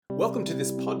Welcome to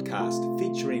this podcast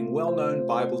featuring well-known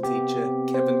Bible teacher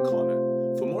Kevin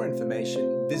Conner. For more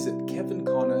information, visit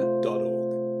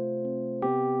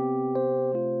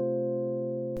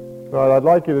kevinconner.org. Right, I'd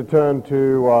like you to turn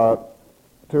to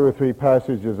two or three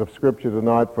passages of Scripture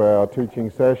tonight for our teaching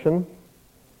session.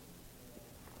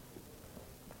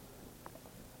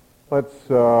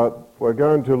 We're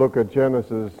going to look at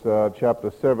Genesis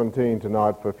chapter 17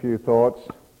 tonight for a few thoughts.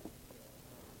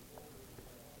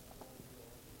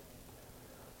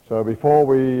 So before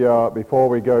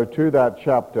we go to that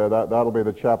chapter, that'll be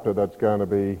the chapter that's going to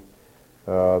be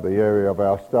the area of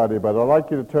our study. But I'd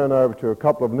like you to turn over to a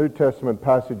couple of New Testament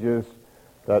passages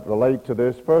that relate to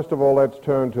this. First of all, let's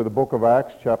turn to the book of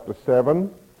Acts, chapter 7.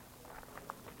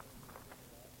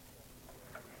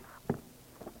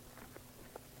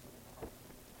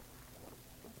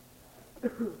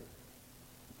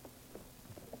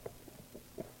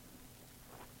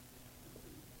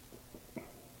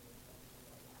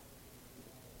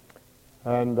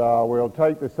 And we'll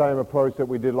take the same approach that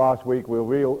we did last week. We'll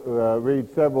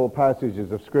read several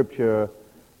passages of Scripture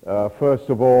first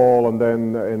of all, and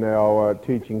then in our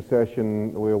teaching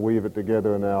session we'll weave it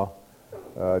together in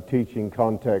our teaching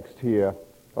context here.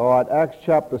 All right, Acts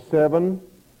chapter 7,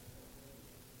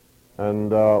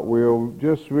 and we'll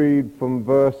just read from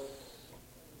verse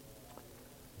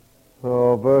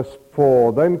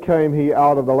 4. Then came he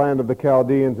out of the land of the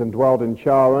Chaldeans and dwelt in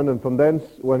Charan, and from thence,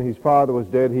 when his father was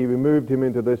dead, he removed him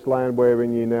into this land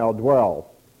wherein ye now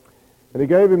dwell. And he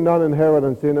gave him none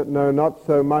inheritance in it, no, not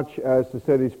so much as to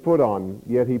set his foot on.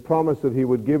 Yet he promised that he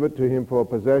would give it to him for a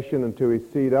possession and to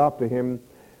his seed after him,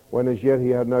 when as yet he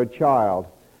had no child.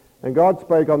 And God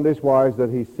spake on this wise,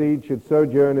 that his seed should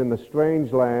sojourn in the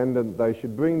strange land, and they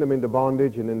should bring them into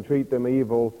bondage and entreat them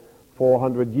evil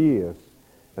 400 years.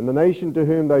 And the nation to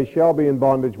whom they shall be in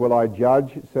bondage will I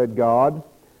judge, said God,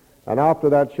 and after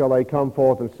that shall they come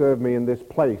forth and serve me in this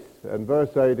place. And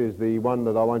verse 8 is the one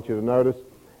that I want you to notice.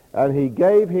 And he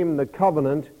gave him the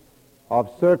covenant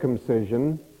of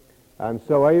circumcision. And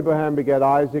so Abraham begat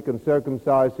Isaac and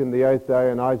circumcised him the 8th day,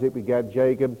 and Isaac begat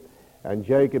Jacob, and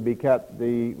Jacob begat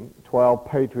the 12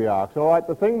 patriarchs. All right,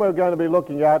 the thing we're going to be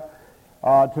looking at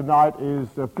tonight is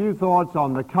a few thoughts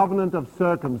on the covenant of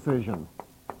circumcision.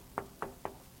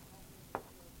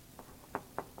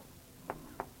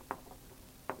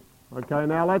 Okay,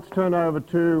 now let's turn over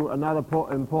to another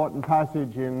important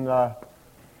passage in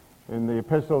the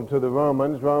epistle to the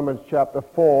Romans, Romans chapter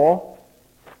 4.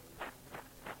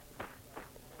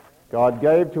 God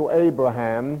gave to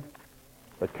Abraham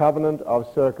the covenant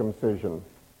of circumcision.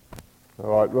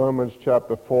 All right, Romans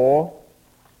chapter 4.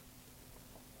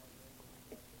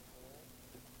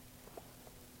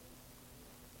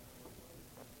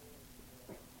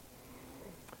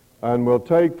 And we'll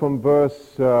take from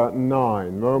verse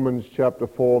 9, Romans chapter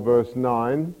 4, verse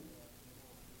 9.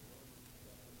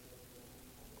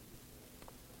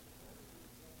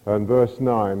 And verse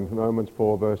 9, Romans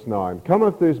 4, verse 9.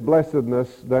 Cometh this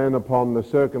blessedness then upon the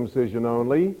circumcision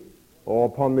only, or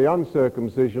upon the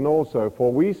uncircumcision also?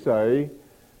 For we say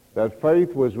that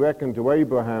faith was reckoned to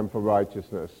Abraham for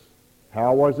righteousness.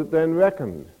 How was it then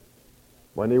reckoned?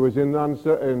 When he was in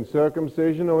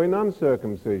circumcision or in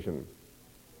uncircumcision?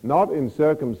 Not in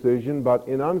circumcision, but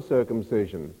in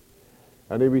uncircumcision.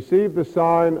 And he received the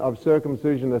sign of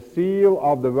circumcision, a seal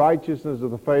of the righteousness of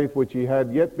the faith which he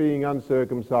had, yet being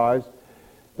uncircumcised,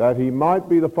 that he might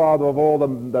be the father of all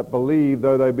them that believe,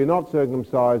 though they be not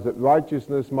circumcised, that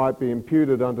righteousness might be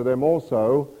imputed unto them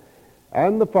also,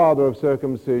 and the father of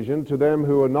circumcision to them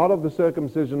who are not of the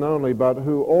circumcision only, but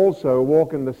who also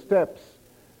walk in the steps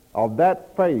of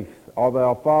that faith of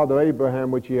our father Abraham,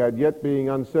 which he had, yet being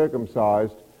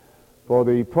uncircumcised. For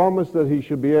the promise that he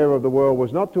should be heir of the world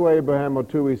was not to Abraham or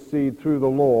to his seed through the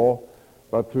law,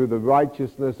 but through the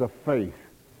righteousness of faith.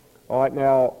 All right,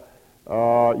 now,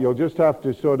 you'll just have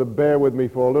to sort of bear with me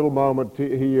for a little moment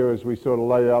here as we sort of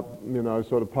lay up,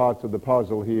 sort of parts of the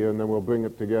puzzle here, and then we'll bring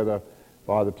it together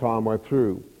by the time we're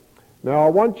through. Now, I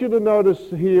want you to notice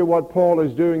here what Paul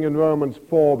is doing in Romans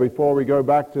 4 before we go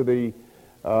back to the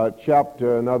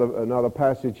chapter, another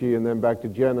passage here, and then back to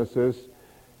Genesis.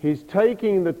 He's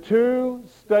taking the two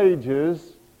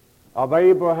stages of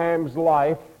Abraham's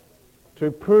life to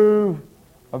prove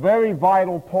a very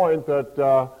vital point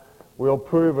that we'll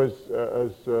prove as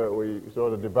we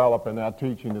sort of develop in our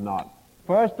teaching tonight.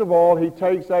 First of all, he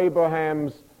takes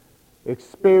Abraham's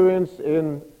experience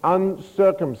in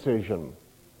uncircumcision.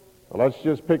 Well, let's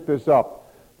just pick this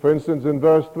up. For instance, in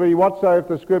verse 3, what saith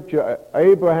the Scripture?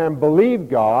 Abraham believed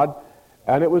God,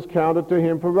 and it was counted to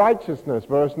him for righteousness.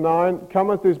 Verse 9,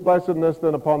 cometh this blessedness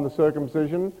then upon the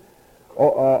circumcision,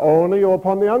 only or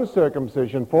upon the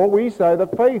uncircumcision? For we say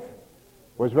that faith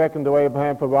was reckoned to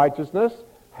Abraham for righteousness.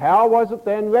 How was it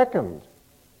then reckoned?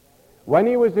 When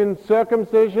he was in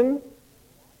circumcision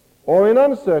or in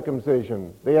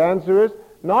uncircumcision? The answer is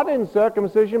not in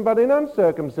circumcision but in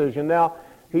uncircumcision. Now,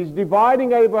 he's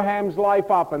dividing Abraham's life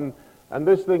up, and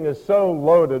this thing is so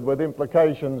loaded with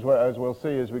implications, as we'll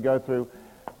see as we go through.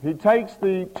 He takes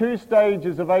the two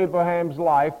stages of Abraham's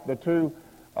life, the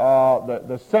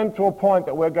central point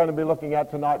that we're going to be looking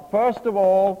at tonight. First of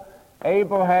all,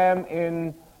 Abraham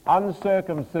in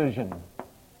uncircumcision.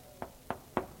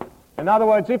 In other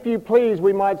words, if you please,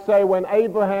 we might say when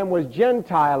Abraham was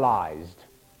Gentilized.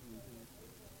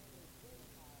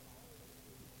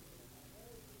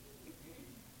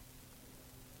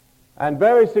 And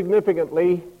very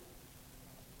significantly,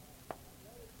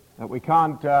 that we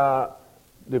can't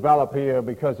develop here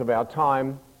because of our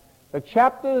time, the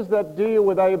chapters that deal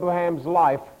with Abraham's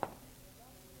life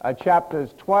are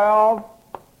chapters 12,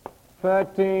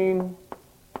 13,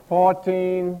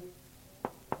 14,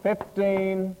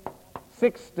 15,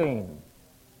 16.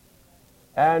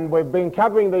 And we've been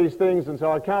covering these things, and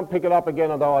so I can't pick it up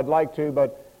again, although I'd like to,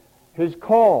 but his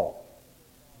call,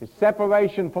 his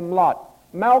separation from Lot,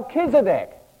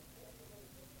 Melchizedek,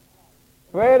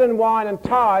 bread and wine and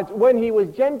tithes when he was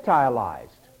Gentilized,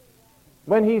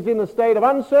 when he's in a state of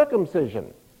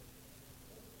uncircumcision.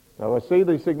 Now we'll see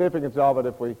the significance of it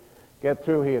if we get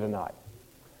through here tonight.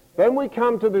 Then we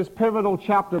come to this pivotal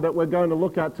chapter that we're going to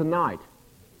look at tonight,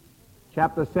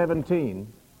 chapter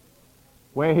 17,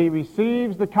 where he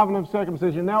receives the covenant of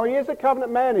circumcision. Now he is a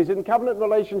covenant man, he's in covenant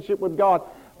relationship with God,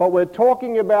 but we're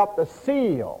talking about the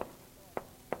seal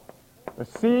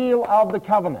of the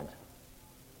covenant.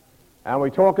 And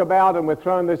we talk about, and we've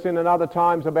thrown this in other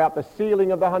times, about the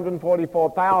sealing of the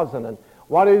 144,000. And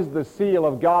what is the seal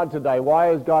of God today? Why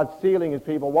is God sealing his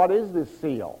people? What is this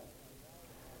seal?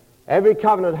 Every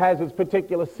covenant has its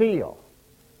particular seal.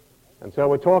 And so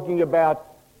we're talking about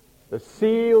the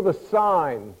seal, the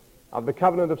sign of the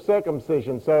covenant of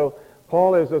circumcision. So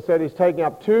Paul, as I said, is taking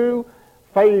up two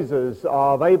phases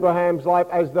of Abraham's life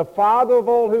as the father of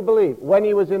all who believe. When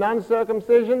he was in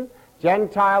uncircumcision,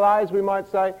 Gentilized, we might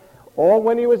say, or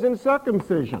when he was in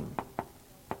circumcision.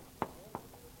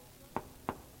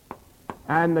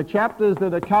 And the chapters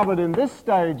that are covered in this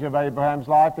stage of Abraham's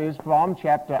life is from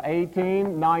chapter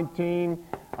 18, 19,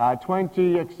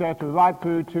 20, etc., right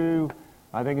through to,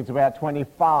 I think it's about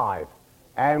 25.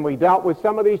 And we dealt with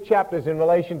some of these chapters in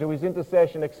relation to his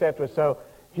intercession, etc. So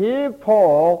here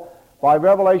Paul, by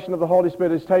revelation of the Holy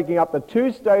Spirit, is taking up the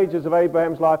two stages of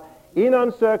Abraham's life in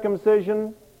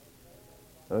uncircumcision.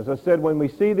 As I said, when we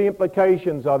see the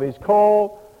implications of his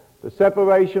call, the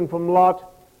separation from Lot,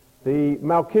 the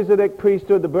Melchizedek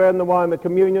priesthood, the bread and the wine, the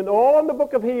communion, all in the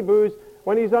book of Hebrews,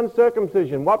 when he's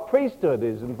uncircumcision, what priesthood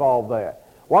is involved there?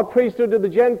 What priesthood do the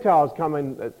Gentiles come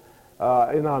in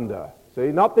under? See,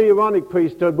 not the Aaronic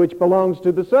priesthood, which belongs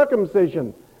to the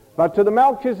circumcision, but to the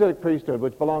Melchizedek priesthood,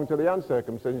 which belonged to the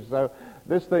uncircumcision. So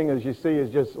this thing, as you see,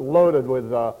 is just loaded with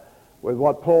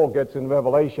what Paul gets in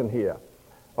Revelation here.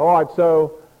 All right,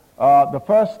 so the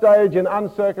first stage in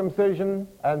uncircumcision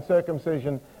and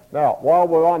circumcision. Now, while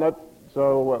we're on it,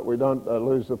 so we don't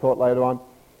lose the thought later on,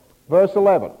 verse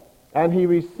 11, and he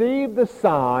received the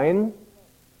sign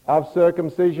of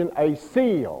circumcision, a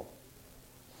seal.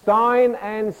 Sign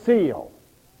and seal.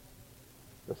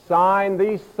 The sign,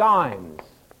 these signs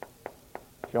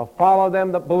shall follow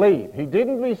them that believe. He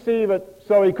didn't receive it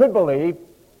so he could believe.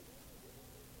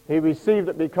 He received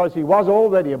it because he was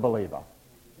already a believer.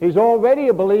 He's already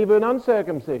a believer in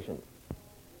uncircumcision.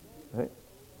 Right?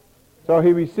 So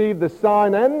he received the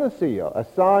sign and the seal, a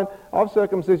sign of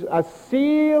circumcision, a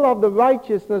seal of the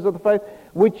righteousness of the faith,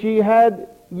 which he had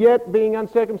yet being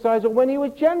uncircumcised when he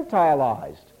was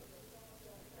Gentilized.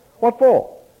 What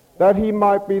for? That he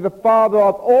might be the father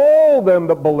of all them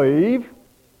that believe,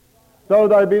 though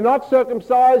they be not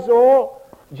circumcised or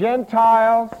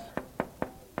Gentiles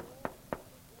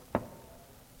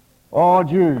or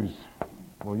Jews.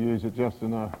 We'll use it just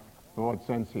in a broad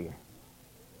sense here.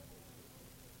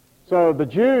 So the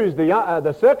Jews,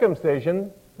 the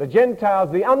circumcision, the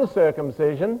Gentiles, the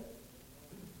uncircumcision.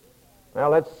 Now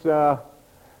let's go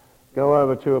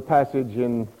over to a passage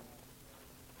in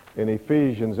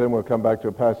Ephesians, then we'll come back to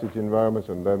a passage in Romans,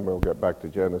 and then we'll get back to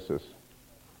Genesis.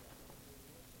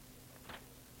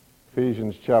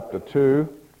 Ephesians chapter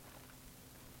 2.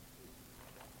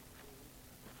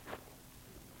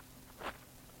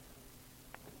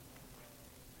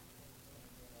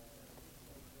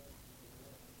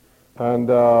 And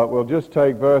we'll just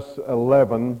take verse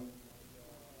 11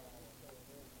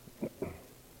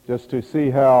 just to see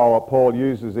how Paul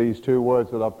uses these two words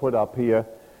that I've put up here.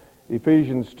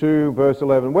 Ephesians 2, verse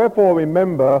 11. Wherefore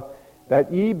remember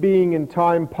that ye being in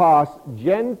time past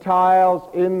Gentiles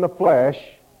in the flesh,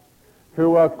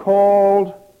 who are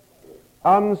called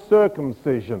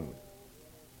uncircumcision.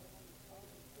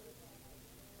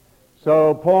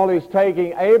 So Paul is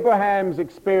taking Abraham's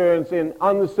experience in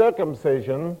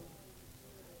uncircumcision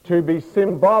to be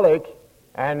symbolic,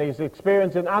 and his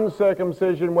experience in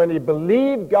uncircumcision when he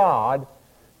believed God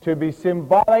to be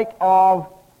symbolic of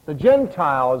the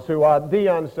Gentiles who are the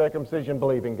uncircumcision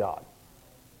believing God.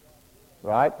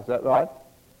 Right? Is that right?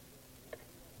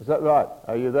 Is that right?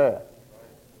 Are you there?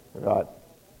 Right.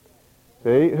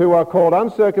 See, who are called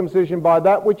uncircumcision by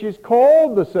that which is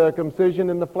called the circumcision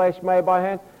in the flesh made by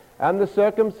hand, and the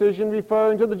circumcision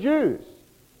referring to the Jews.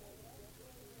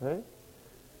 See?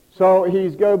 So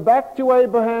he's go back to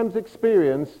Abraham's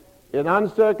experience in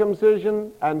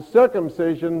uncircumcision and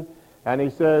circumcision, and he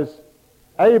says,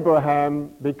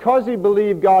 Abraham, because he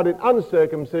believed God in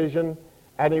uncircumcision,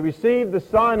 and he received the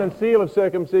sign and seal of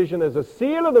circumcision as a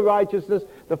seal of the righteousness,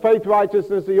 the faith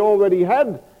righteousness he already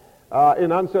had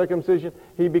in uncircumcision,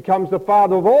 he becomes the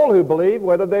father of all who believe,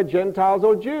 whether they're Gentiles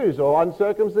or Jews, or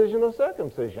uncircumcision or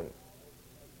circumcision.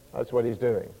 That's what he's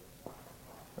doing.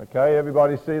 Okay,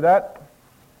 everybody see that?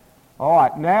 All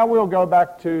right, now we'll go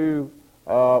back to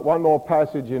one more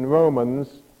passage in Romans,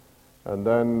 and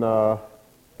then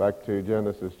back to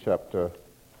Genesis chapter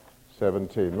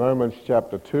 17. Romans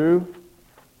chapter 2.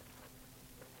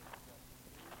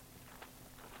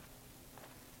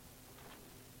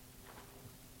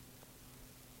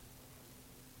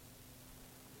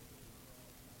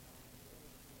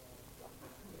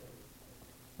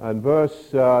 And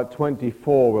verse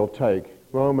 24 we'll take.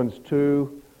 Romans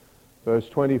 2, verse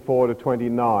 24 to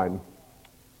 29.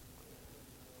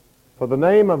 For the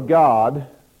name of God,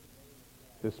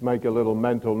 just make a little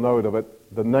mental note of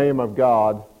it, the name of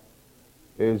God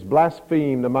is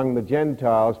blasphemed among the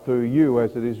Gentiles through you,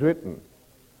 as it is written.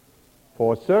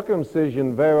 For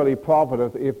circumcision verily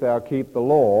profiteth if thou keep the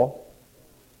law,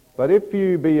 but if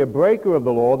you be a breaker of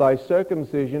the law, thy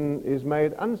circumcision is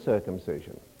made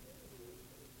uncircumcision.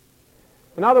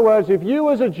 In other words, if you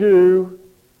as a Jew,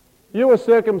 you are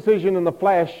circumcision in the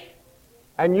flesh,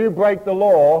 and you break the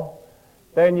law,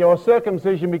 then your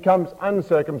circumcision becomes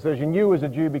uncircumcision. You as a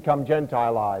Jew become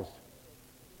Gentilized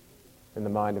in the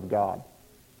mind of God.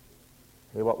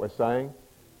 Hear what we're saying?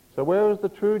 So where is the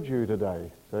true Jew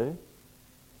today? See?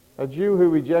 A Jew who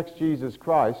rejects Jesus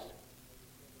Christ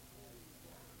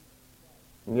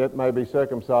and yet may be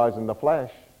circumcised in the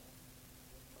flesh.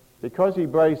 Because he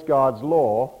breaks God's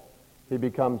law, he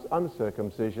becomes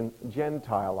uncircumcision,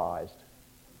 Gentilized.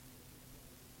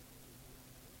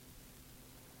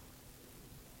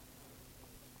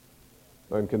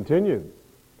 And continue.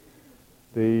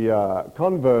 The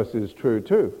converse is true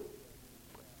too.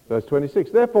 Verse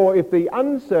 26, therefore if the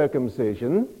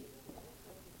uncircumcision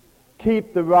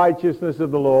keep the righteousness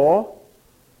of the law,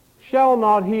 shall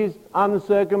not his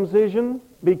uncircumcision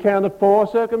be counted for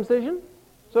circumcision?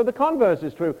 So the converse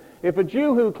is true. If a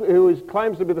Jew who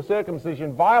claims to be the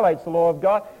circumcision violates the law of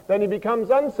God, then he becomes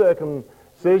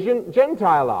uncircumcision,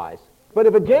 Gentilized. But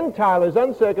if a Gentile is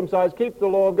uncircumcised, keeps the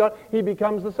law of God, he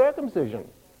becomes the circumcision.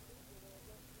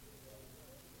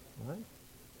 Right?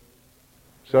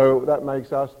 So that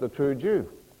makes us the true Jew.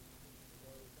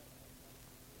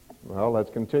 Well, let's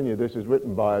continue. This is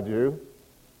written by a Jew,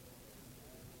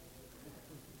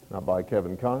 not by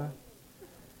Kevin Connor.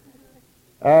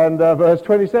 And verse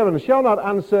 27, shall not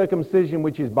uncircumcision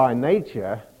which is by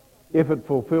nature, if it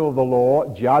fulfill the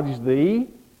law, judge thee,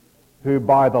 who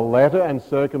by the letter and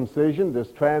circumcision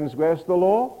does transgress the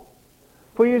law?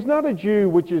 For he is not a Jew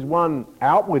which is one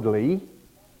outwardly,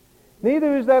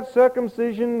 neither is that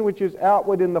circumcision which is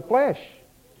outward in the flesh.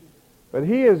 But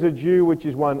he is a Jew which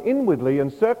is one inwardly,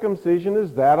 and circumcision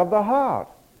is that of the heart,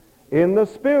 in the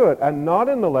spirit, and not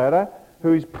in the letter,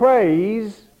 whose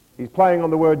praise, he's playing on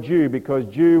the word Jew, because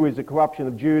Jew is a corruption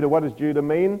of Judah. What does Judah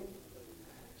mean?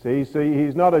 See,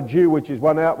 he's not a Jew which is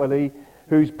one outwardly,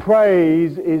 whose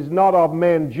praise is not of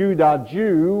men, Judah,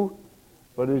 Jew,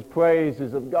 but whose praise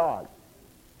is of God.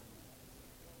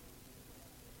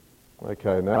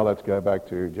 Okay, now let's go back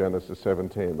to Genesis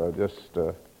 17. I just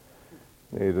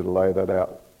needed to lay that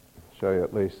out, show you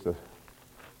at least the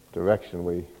direction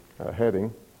we are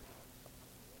heading.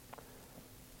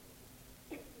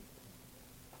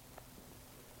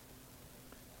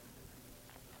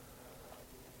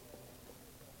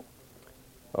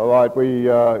 All right,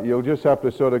 you'll just have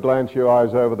to sort of glance your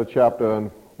eyes over the chapter, and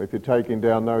if you're taking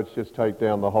down notes, just take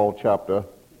down the whole chapter.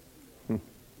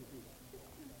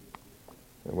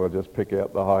 And we'll just pick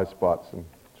out the high spots and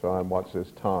try and watch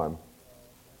this time.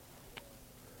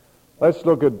 Let's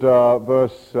look at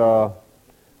verse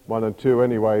 1 and 2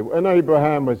 anyway. When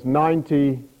Abraham was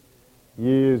 90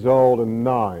 years old and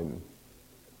 9,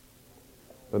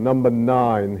 the number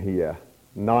 9 here,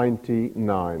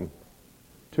 99,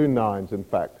 2 nines in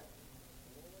fact.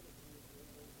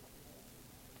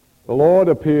 The Lord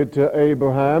appeared to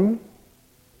Abraham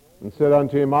and said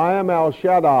unto him, I am El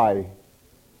Shaddai,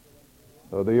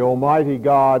 the Almighty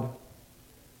God.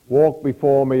 Walk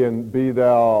before me and be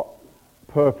thou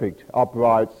perfect,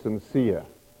 upright, sincere.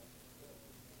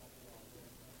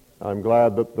 I'm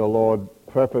glad that the Lord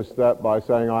prefaced that by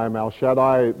saying, I am El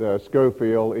Shaddai.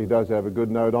 Schofield, he does have a good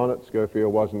note on it.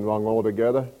 Schofield wasn't wrong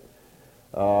altogether.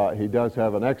 He does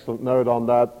have an excellent note on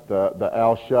that. The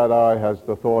El Shaddai has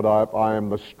the thought, I am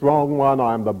the strong one,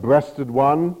 I am the breasted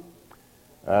one,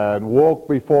 and walk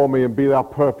before me and be thou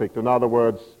perfect. In other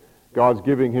words, God's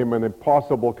giving him an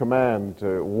impossible command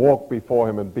to walk before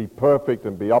him and be perfect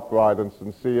and be upright and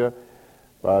sincere.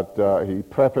 But he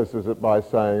prefaces it by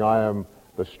saying, I am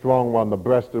the strong one, the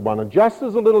breasted one. And just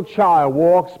as a little child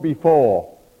walks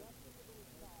before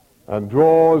and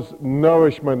draws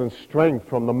nourishment and strength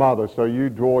from the mother, so you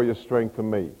draw your strength from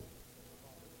me.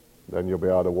 Then you'll be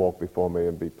able to walk before me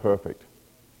and be perfect.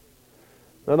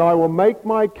 Then I will make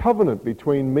my covenant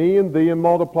between me and thee and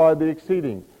multiply thee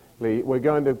exceedingly. We're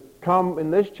going to come in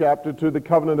this chapter to the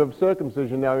covenant of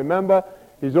circumcision. Now remember,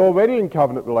 he's already in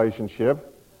covenant relationship.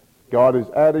 God is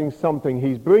adding something.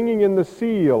 He's bringing in the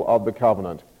seal of the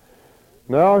covenant.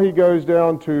 Now he goes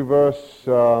down to verse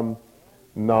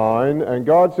 9. And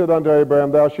God said unto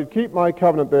Abraham, Thou shalt keep my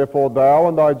covenant, therefore, thou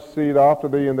and thy seed after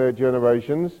thee in their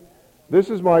generations. This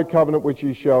is my covenant which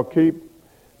ye shall keep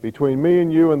between me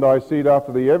and you and thy seed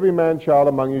after thee. Every man child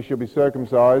among you shall be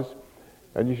circumcised.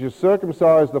 And you shall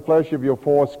circumcise the flesh of your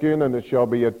foreskin, and it shall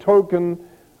be a token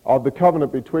of the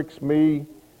covenant betwixt me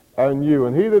and you.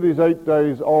 And he that is 8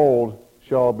 days old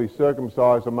shall be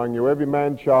circumcised among you, every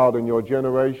man child in your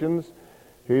generations,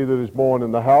 he that is born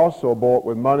in the house or bought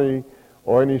with money,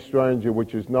 or any stranger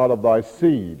which is not of thy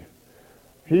seed.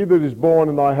 He that is born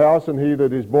in thy house and he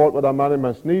that is bought with thy money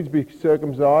must needs be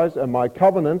circumcised, and my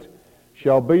covenant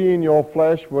shall be in your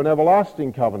flesh for an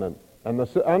everlasting covenant. And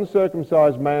the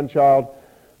uncircumcised man-child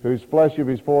whose flesh of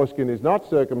his foreskin is not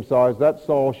circumcised, that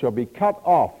soul shall be cut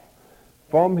off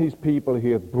from his people. He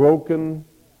hath broken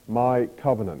my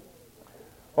covenant.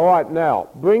 All right, now,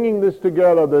 bringing this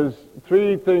together, there's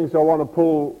 3 things I want to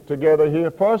pull together here.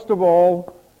 First of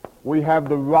all, we have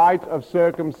the rite of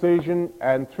circumcision,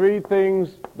 and 3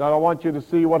 things that I want you to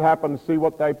see what happens, see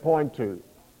what they point to.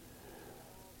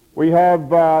 We have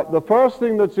the first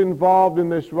thing that's involved in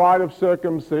this rite of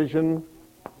circumcision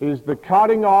is the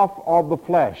cutting off of the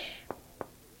flesh.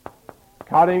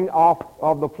 Cutting off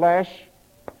of the flesh.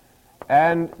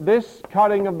 And this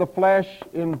cutting of the flesh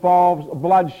involves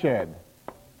bloodshed.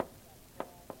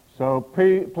 So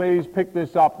please pick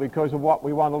this up because of what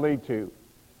we want to lead to.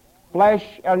 Flesh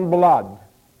and blood.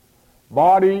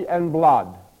 Body and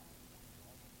blood.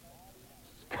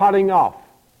 Cutting off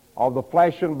of the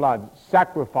flesh and blood.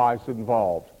 Sacrifice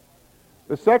involved.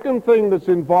 The second thing that's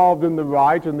involved in the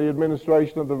rite and the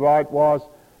administration of the rite was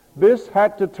this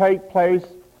had to take place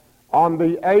on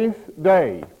the 8th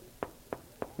day,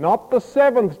 not the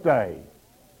 7th day.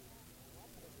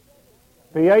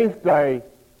 The 8th day,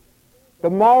 the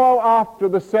morrow after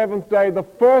the 7th day, the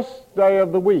first day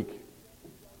of the week.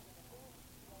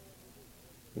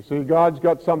 You see, God's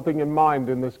got something in mind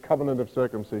in this covenant of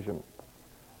circumcision.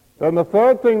 Then the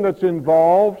third thing that's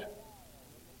involved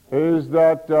is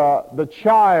that the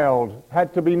child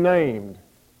had to be named,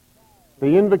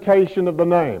 the invocation of the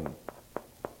name.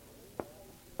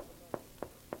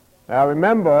 Now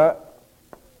remember,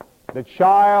 the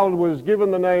child was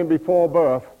given the name before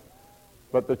birth,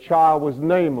 but the child was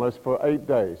nameless for 8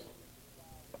 days.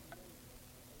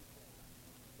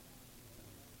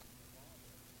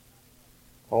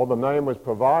 Oh, the name was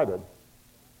provided,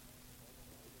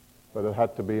 but it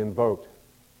had to be invoked.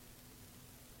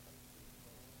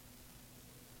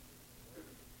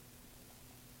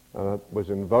 And it was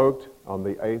invoked on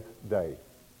the 8th day.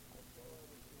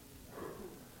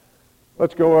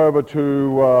 Let's go over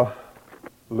to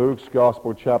Luke's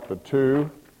Gospel, chapter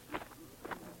 2.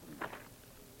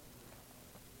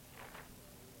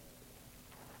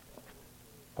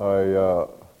 I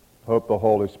hope the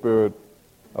Holy Spirit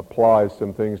applies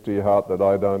some things to your heart that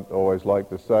I don't always like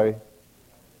to say,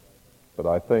 but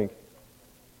I think.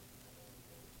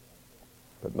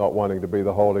 But not wanting to be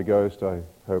the Holy Ghost, I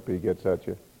hope he gets at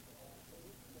you.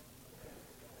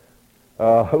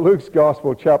 Luke's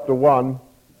Gospel, chapter 1.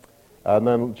 and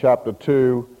then chapter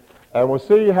 2. And we'll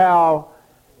see how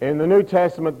in the New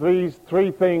Testament these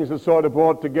three things are sort of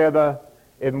brought together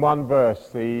in one verse.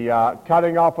 The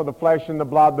cutting off of the flesh and the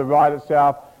blood, the rite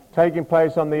itself, taking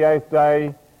place on the 8th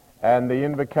day, and the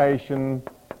invocation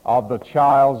of the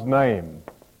child's name.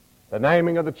 The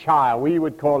naming of the child, we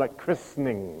would call it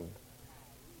christening.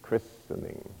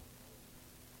 Christening.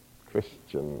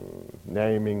 Christian,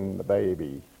 naming the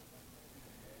baby.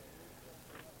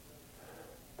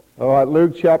 All right,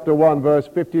 Luke chapter 1, verse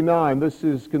 59. This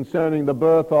is concerning the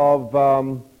birth of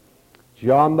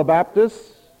John the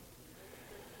Baptist,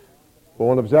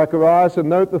 born of Zacharias. And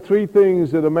note the three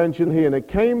things that are mentioned here. And it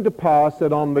came to pass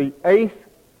that on the 8th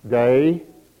day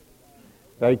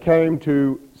they came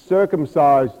to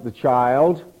circumcise the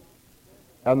child,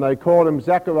 and they called him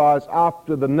Zacharias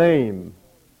after the name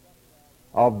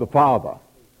of the father,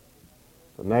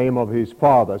 the name of his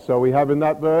father. So we have in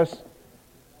that verse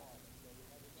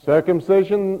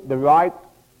circumcision, the rite,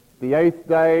 the 8th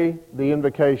day, the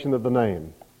invocation of the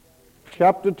name.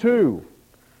 Chapter 2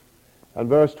 and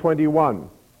verse 21.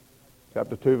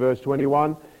 Chapter 2, verse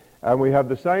 21. And we have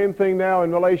the same thing now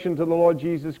in relation to the Lord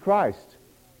Jesus Christ.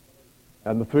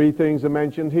 And the three things are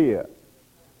mentioned here.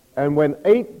 And when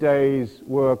 8 days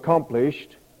were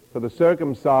accomplished for the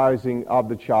circumcising of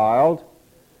the child,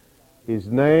 his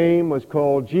name was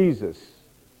called Jesus,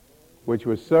 which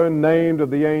was so named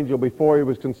of the angel before he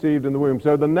was conceived in the womb.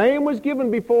 So the name was given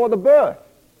before the birth.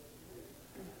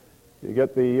 You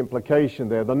get the implication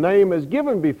there. The name is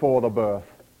given before the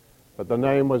birth, but the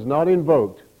name was not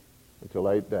invoked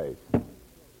until 8 days.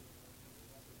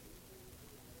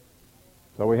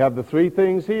 So we have the three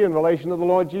things here in relation to the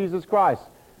Lord Jesus Christ.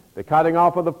 The cutting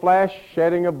off of the flesh,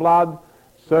 shedding of blood,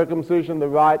 circumcision, the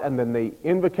rite, and then the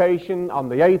invocation on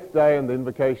the 8th day and the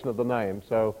invocation of the name.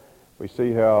 So we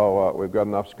see how we've got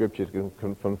enough scripture to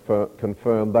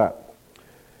confirm that.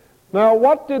 Now,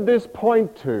 what did this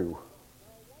point to?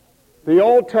 The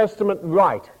Old Testament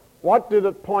rite. What did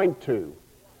it point to?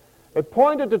 It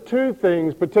pointed to two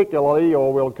things particularly,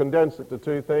 or we'll condense it to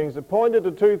two things. It pointed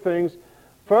to two things.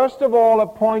 First of all,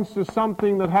 it points to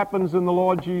something that happens in the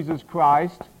Lord Jesus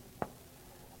Christ,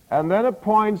 and then it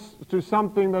points to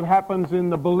something that happens in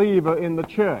the believer in the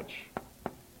church.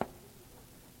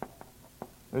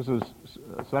 This is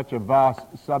such a vast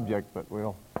subject, but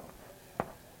we'll...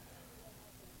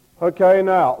 Okay,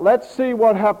 now, let's see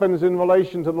what happens in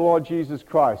relation to the Lord Jesus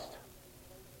Christ.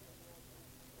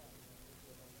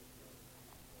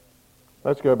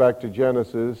 Let's go back to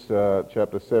Genesis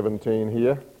chapter 17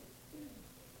 here.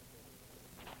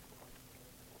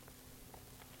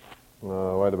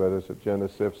 Wait a minute, is it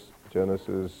Genesis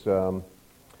 21.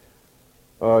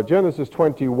 Genesis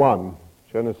 21.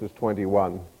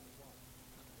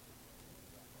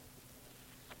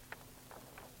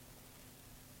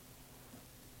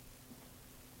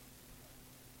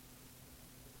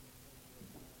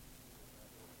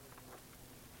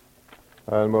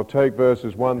 And we'll take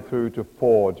verses 1 through to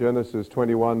 4. Genesis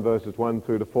 21, verses 1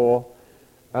 through to 4.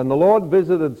 And the Lord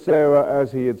visited Sarah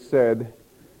as he had said,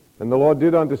 and the Lord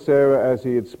did unto Sarah as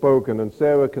he had spoken. And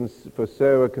Sarah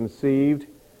conceived,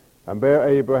 and bare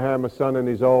Abraham a son in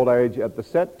his old age at the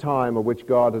set time of which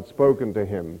God had spoken to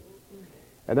him.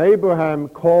 And Abraham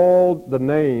called the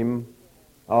name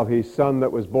of his son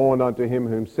that was born unto him,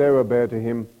 whom Sarah bare to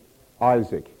him,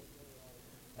 Isaac.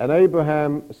 And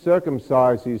Abraham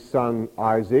circumcised his son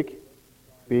Isaac,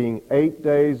 being 8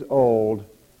 days old,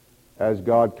 as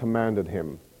God commanded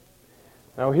him.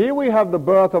 Now here we have the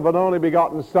birth of an only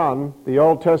begotten son, the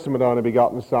Old Testament only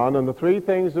begotten son, and the three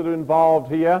things that are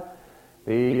involved here: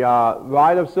 the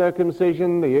rite of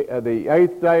circumcision, the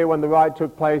 8th day when the rite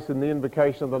took place, and the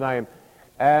invocation of the name.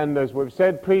 And as we've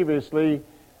said previously,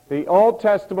 the Old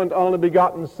Testament only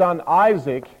begotten son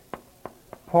Isaac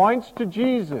points to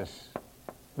Jesus,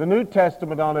 the New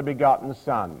Testament only begotten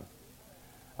son.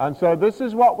 And so this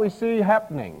is what we see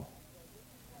happening.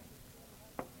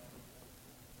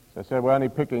 As I said, we're only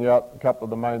picking up a couple of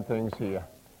the main things here.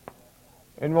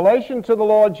 In relation to the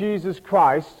Lord Jesus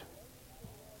Christ,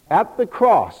 at the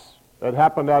cross, it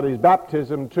happened at his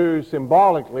baptism too,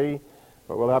 symbolically,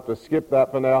 but we'll have to skip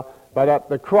that for now. But at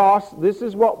the cross, this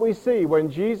is what we see.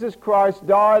 When Jesus Christ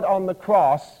died on the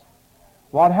cross,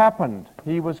 what happened?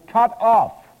 He was cut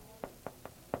off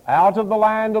out of the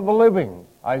land of the living.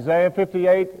 Isaiah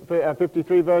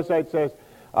 53 verse 8 says,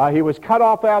 he was cut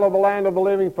off out of the land of the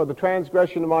living for the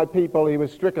transgression of my people. He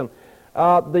was stricken.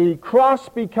 The cross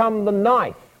became the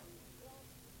knife.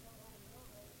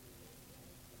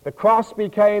 The cross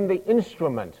became the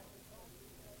instrument.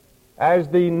 As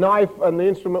the knife and the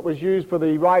instrument was used for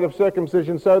the rite of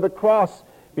circumcision, so the cross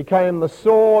became the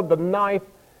sword, the knife,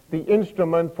 the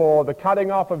instrument for the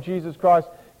cutting off of Jesus Christ,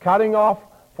 cutting off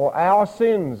for our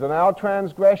sins and our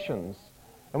transgressions.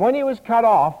 And when he was cut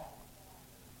off,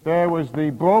 there was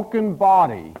the broken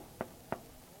body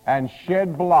and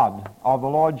shed blood of the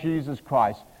Lord Jesus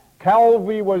Christ.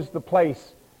 Calvary was the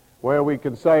place where we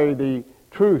could say the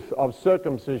truth of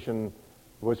circumcision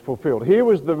was fulfilled. Here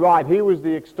was the rite, here was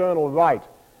the external rite,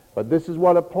 but this is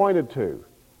what it pointed to.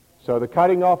 So the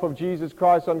cutting off of Jesus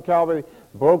Christ on Calvary,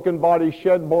 broken body,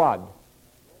 shed blood.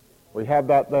 We have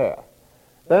that there.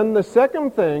 Then the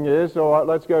second thing is, or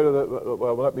let's go to the,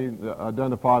 well, let me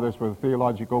identify this with a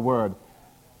theological word.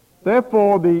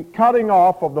 Therefore, the cutting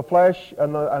off of the flesh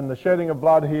and the shedding of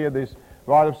blood here, this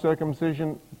rite of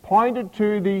circumcision, pointed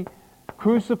to the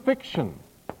crucifixion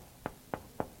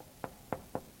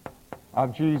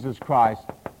of Jesus Christ,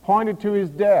 pointed to his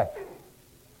death.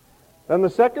 Then the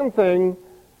second thing,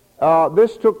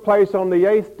 this took place on the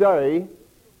 8th day,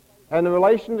 and in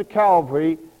relation to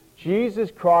Calvary, Jesus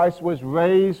Christ was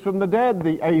raised from the dead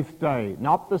the 8th day,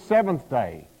 not the 7th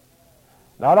day.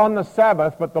 Not on the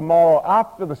Sabbath, but the morrow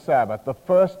after the Sabbath, the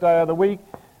first day of the week.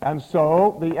 And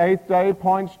so the 8th day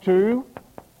points to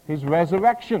his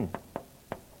resurrection.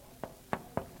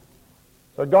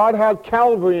 So God had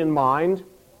Calvary in mind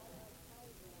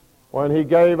when he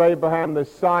gave Abraham the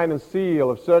sign and seal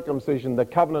of circumcision, the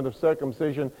covenant of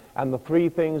circumcision, and the three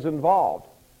things involved.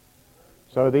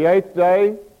 So the 8th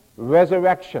day,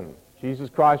 resurrection.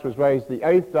 Jesus Christ was raised the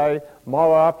 8th day,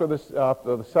 morrow after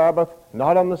the Sabbath,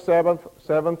 not on the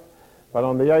 7th, but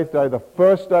on the 8th day, the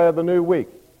first day of the new week.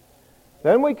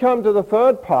 Then we come to the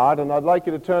third part, and I'd like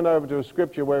you to turn over to a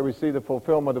scripture where we see the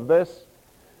fulfillment of this.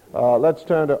 Let's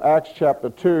turn to Acts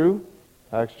chapter 2.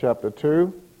 Acts chapter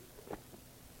 2.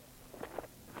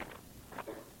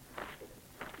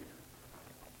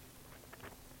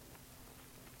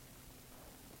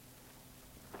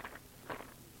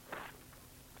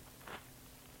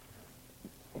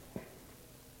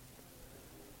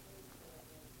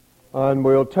 And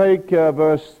we'll take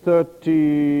verse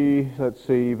 30,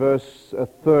 verse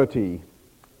 30.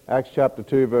 Acts chapter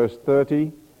 2, verse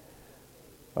 30.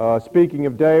 Speaking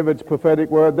of David's prophetic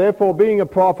word, therefore being a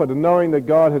prophet and knowing that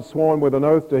God had sworn with an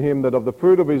oath to him that of the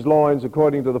fruit of his loins,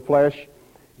 according to the flesh,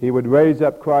 he would raise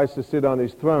up Christ to sit on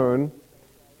his throne,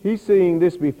 he seeing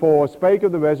this before spake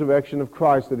of the resurrection of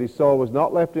Christ, that his soul was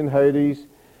not left in Hades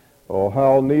or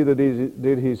hell, neither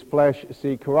did his flesh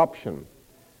see corruption.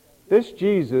 This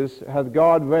Jesus hath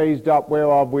God raised up,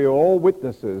 whereof we are all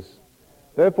witnesses.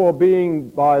 Therefore, being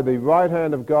by the right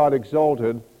hand of God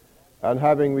exalted, and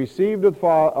having received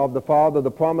of the Father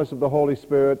the promise of the Holy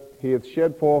Spirit, he hath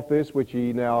shed forth this which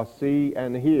ye now see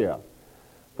and hear.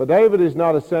 For David is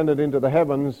not ascended into the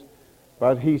heavens,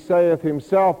 but he saith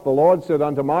himself, the Lord said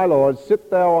unto my Lord, sit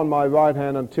thou on my right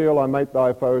hand until I make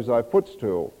thy foes thy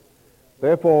footstool.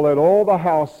 Therefore let all the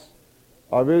house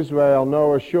of Israel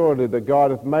know assuredly that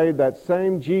God hath made that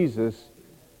same Jesus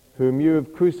whom you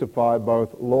have crucified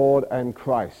both Lord and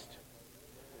Christ.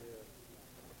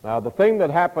 Now the thing that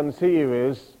happens here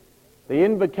is the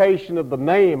invocation of the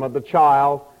name of the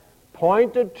child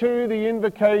pointed to the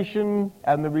invocation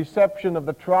and the reception of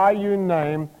the triune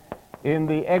name in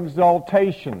the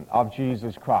exaltation of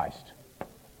Jesus Christ.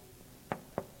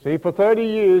 See, for 30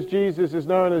 years Jesus is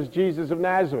known as Jesus of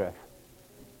Nazareth.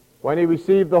 When he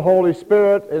received the Holy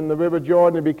Spirit in the River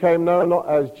Jordan, he became known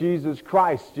as Jesus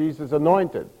Christ, Jesus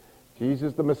anointed,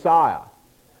 Jesus the Messiah.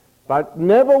 But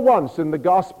never once in the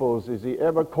Gospels is he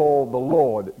ever called the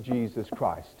Lord Jesus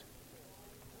Christ.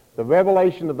 The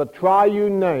revelation of the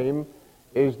triune name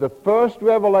is the first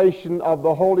revelation of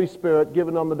the Holy Spirit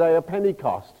given on the day of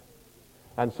Pentecost.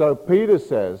 And so Peter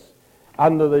says,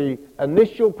 under the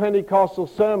initial Pentecostal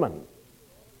sermon,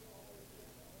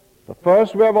 the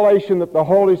first revelation that the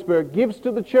Holy Spirit gives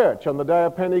to the church on the day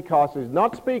of Pentecost is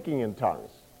not speaking in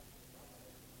tongues,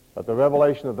 but the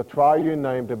revelation of the triune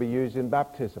name to be used in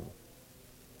baptism.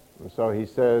 And so he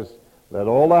says, let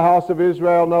all the house of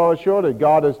Israel know assuredly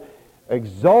God has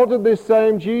exalted this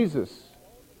same Jesus,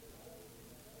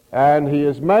 and he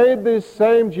has made this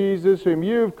same Jesus whom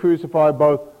you have crucified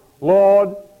both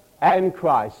Lord and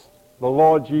Christ, the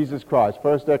Lord Jesus Christ.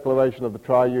 First declaration of the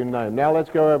triune name. Now let's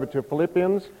go over to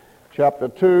Philippians chapter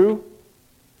 2.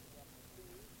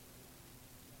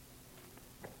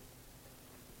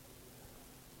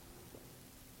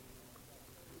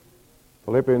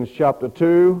 Philippians chapter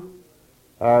 2,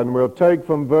 and we'll take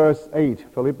from verse 8.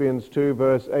 Philippians 2,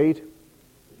 verse 8.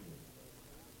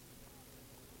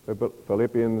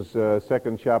 Philippians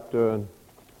second chapter,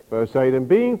 verse 8. And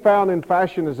being found in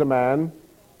fashion as a man,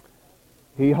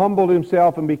 he humbled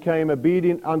himself and became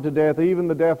obedient unto death, even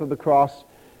the death of the cross.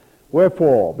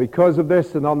 Wherefore, because of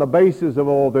this and on the basis of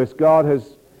all this, God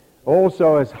has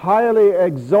highly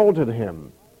exalted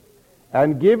him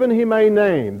and given him a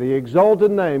name, the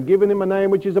exalted name, given him a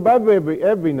name which is above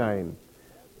every name,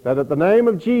 that at the name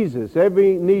of Jesus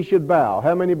every knee should bow.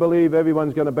 How many believe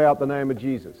everyone's going to bow at the name of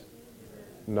Jesus?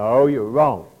 No, you're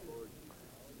wrong.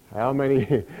 How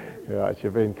many? Right,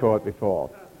 you've been caught before.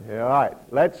 All right,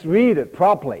 let's read it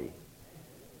properly.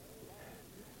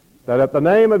 That at the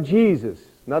name of Jesus,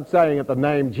 not saying at the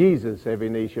name Jesus every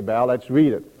knee should bow. Let's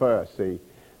read it first, see.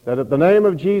 That at the name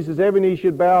of Jesus every knee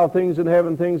should bow, things in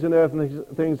heaven, things in earth, and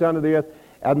things under the earth,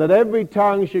 and that every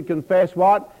tongue should confess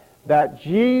what? That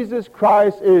Jesus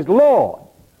Christ is Lord.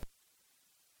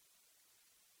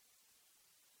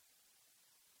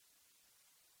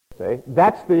 See?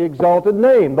 That's the exalted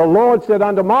name. The Lord said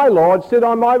unto my Lord, sit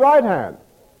on my right hand.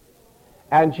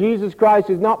 And Jesus Christ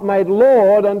is not made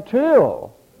Lord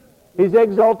until his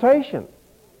exaltation.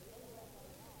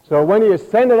 So when he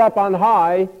ascended up on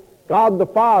high, God the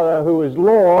Father, who is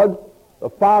Lord, the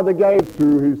Father gave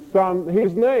to his Son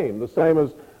his name, the same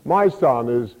as my son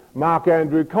is Mark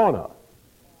Andrew Connor.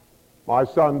 My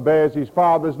son bears his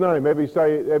father's name. Every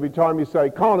time you say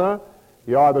Connor,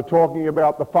 you're either talking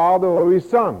about the father or his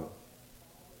son.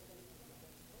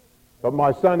 But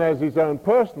my son has his own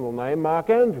personal name, Mark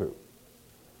Andrew.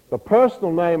 The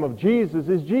personal name of Jesus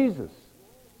is Jesus.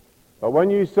 But when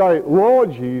you say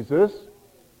Lord Jesus,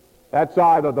 that's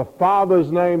either the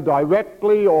Father's name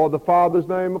directly or the Father's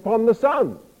name upon the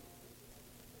Son.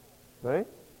 See?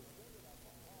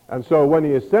 And so when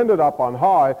he ascended up on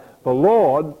high, the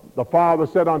Lord, the Father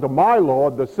said unto my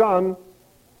Lord, the Son,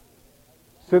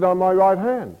 sit on my right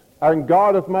hand. And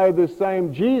God hath made this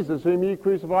same Jesus whom ye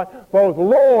crucified both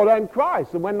Lord and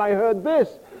Christ. And when they heard this,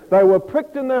 they were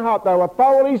pricked in their heart. They were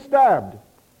thoroughly stabbed.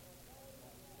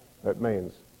 That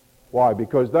means. Why?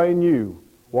 Because they knew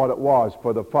what it was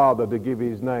for the Father to give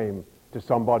his name to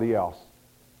somebody else.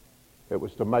 It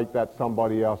was to make that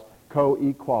somebody else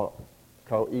co-equal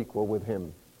with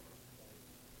him.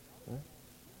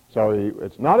 So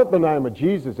it's not at the name of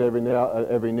Jesus every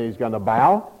knee is going to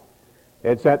bow.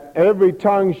 It's that every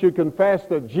tongue should confess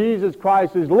that Jesus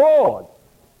Christ is Lord,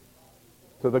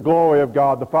 to the glory of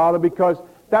God the Father, because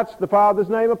that's the Father's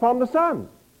name upon the Son.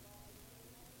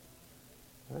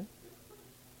 Okay?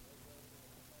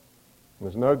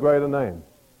 There's no greater name.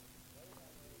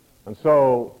 And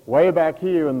so, way back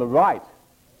here in the right,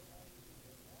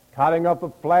 cutting up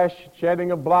of flesh, shedding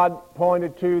of blood,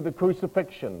 pointed to the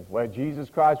crucifixion, where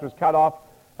Jesus Christ was cut off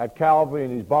at Calvary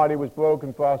and his body was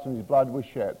broken for us and his blood was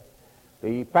shed.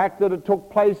 The fact that it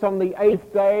took place on the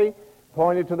 8th day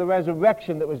pointed to the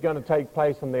resurrection that was going to take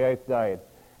place on the 8th day.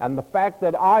 And the fact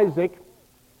that Isaac,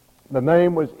 the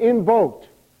name was invoked,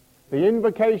 the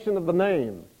invocation of the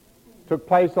name took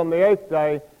place on the 8th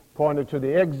day, pointed to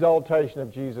the exaltation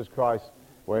of Jesus Christ,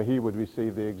 where he would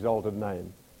receive the exalted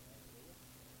name.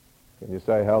 Can you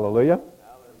say hallelujah?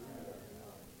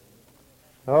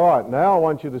 All right, now I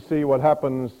want you to see what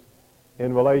happens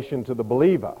in relation to the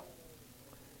believer.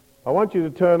 I want you to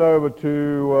turn over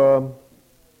to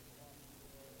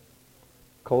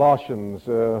Colossians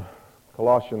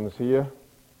here.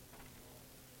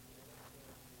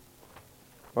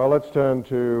 Well, let's turn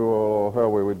to, how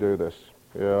will we do this?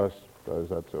 Yeah, I suppose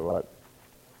that's all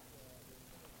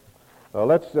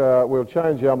right. We'll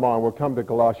change our mind. We'll come to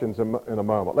Colossians in a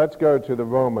moment. Let's go to the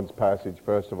Romans passage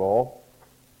first of all.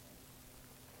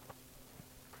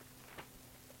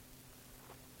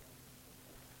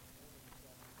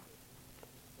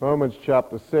 Romans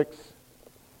chapter 6.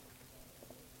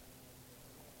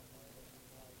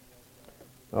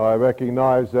 I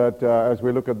recognize that as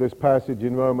we look at this passage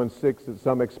in Romans 6, that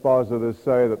some expositors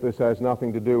say that this has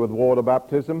nothing to do with water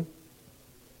baptism.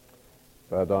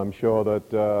 But I'm sure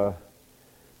that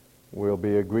we'll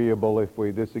be agreeable if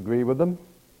we disagree with them.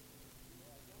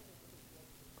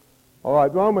 All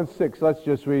right, Romans 6, let's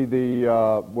just read the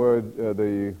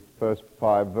the first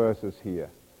 5 verses here.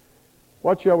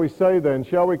 What shall we say then?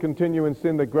 Shall we continue in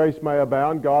sin that grace may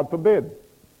abound? God forbid.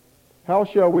 How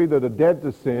shall we that are dead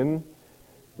to sin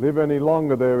live any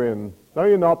longer therein? Know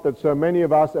you not that so many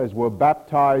of us as were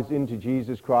baptized into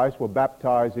Jesus Christ were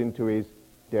baptized into his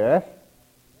death?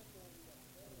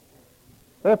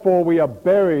 Therefore we are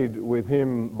buried with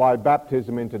him by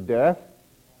baptism into death,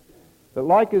 that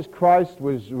like as Christ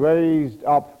was raised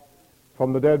up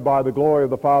from the dead by the glory of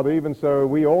the Father, even so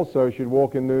we also should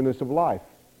walk in newness of life.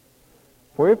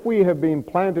 For if we have been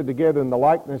planted together in the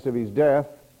likeness of his death,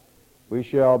 we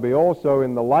shall be also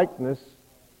in the likeness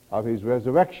of his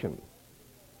resurrection.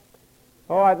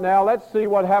 All right, now let's see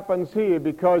what happens here,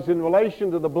 because in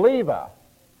relation to the believer,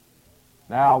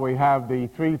 Now we have the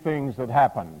three things that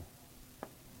happen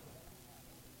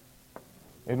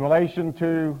in relation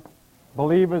to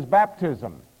believers'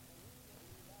 baptism.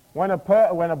 When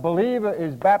a believer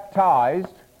is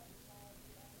baptized,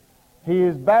 he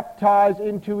is baptized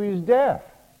into his death.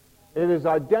 It is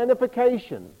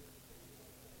identification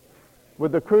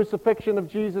with the crucifixion of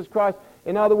Jesus Christ.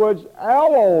 In other words,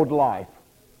 our old life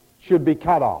should be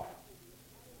cut off.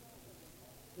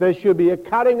 There should be a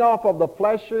cutting off of the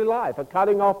fleshly life, a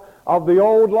cutting off of the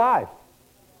old life.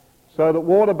 So that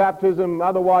water baptism,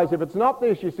 otherwise, if it's not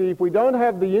this, you see, if we don't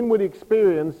have the inward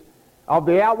experience of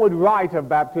the outward rite of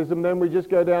baptism, then we just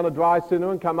go down a dry sinner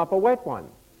and come up a wet one.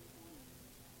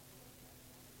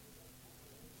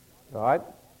 Right?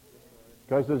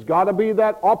 Because there's got to be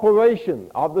that operation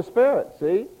of the Spirit,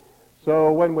 see?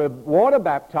 So when we're water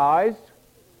baptized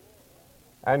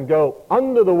and go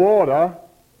under the water,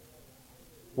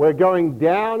 we're going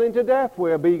down into death.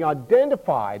 We're being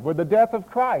identified with the death of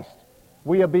Christ.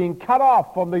 We are being cut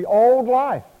off from the old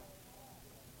life.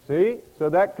 See? So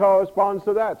that corresponds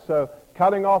to that. So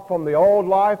cutting off from the old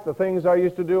life, the things I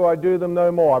used to do, I do them no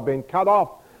more. I've been cut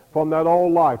off from that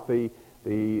old life. The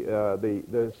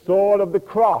sword of the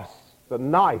cross, the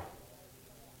knife,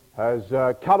 has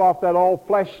cut off that old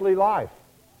fleshly life.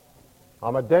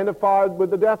 I'm identified with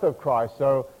the death of Christ.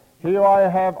 So here I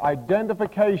have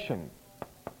identification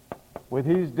with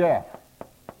his death.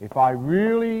 If I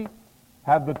really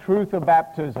have the truth of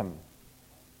baptism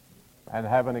and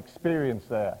have an experience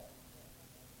there,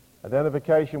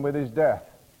 identification with his death.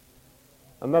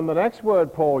 And then the next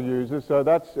word Paul uses, so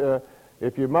that's,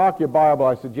 if you mark your Bible,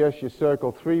 I suggest you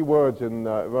circle three words in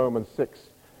Romans 6.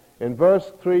 In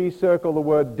verse 3, circle the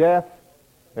word death.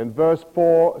 In verse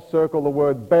 4, circle the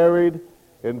word buried.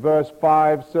 In verse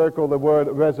 5, circle the word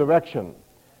resurrection.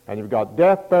 And you've got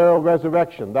death, burial,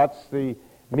 resurrection. That's the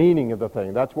meaning of the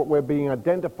thing. That's what we're being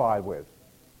identified with.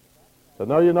 So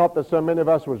no, you're not that so many of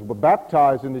us were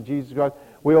baptized into Jesus Christ.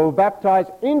 We were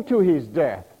baptized into his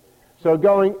death. So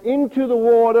going into the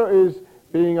water is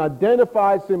being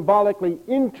identified symbolically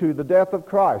into the death of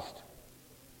Christ.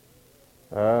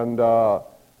 And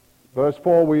verse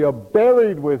 4, we are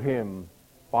buried with him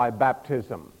by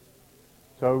baptism.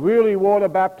 So really water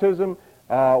baptism,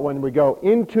 when we go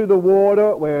into the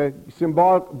water, we're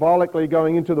symbolically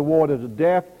going into the water to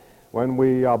death. When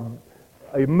we are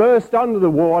immersed under the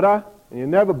water, and you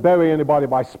never bury anybody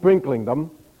by sprinkling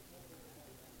them,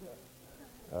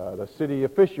 the city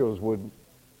officials would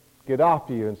get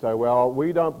after you and say, well,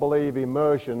 we don't believe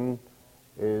immersion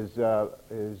is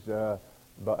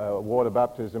water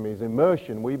baptism is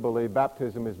immersion. We believe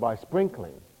baptism is by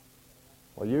sprinkling.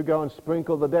 Well, you go and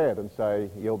sprinkle the dead and say,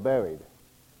 you're buried.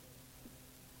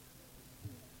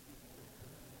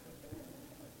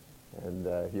 And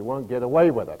you won't get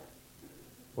away with it,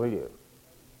 will you?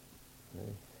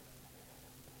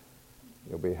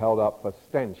 You'll be held up for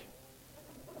stench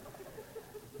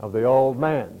of the old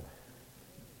man,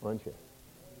 won't you?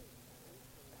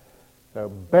 So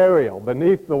burial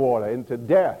beneath the water into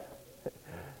death.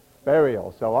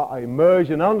 Burial. So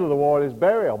immersion under the water is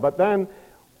burial. But then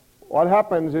what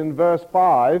happens in verse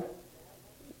 5,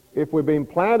 if we've been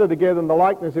planted together in the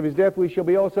likeness of his death, we shall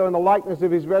be also in the likeness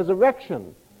of his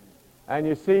resurrection. And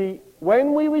you see,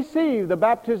 when we receive the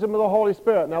baptism of the Holy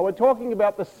Spirit, now we're talking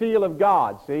about the seal of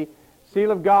God, see?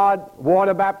 Seal of God,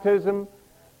 water baptism,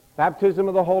 baptism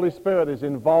of the Holy Spirit is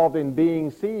involved in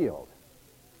being sealed.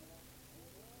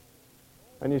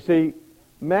 And you see,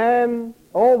 man,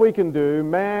 all we can do,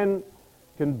 man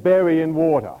can bury in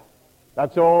water.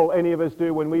 That's all any of us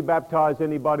do when we baptize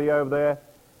anybody over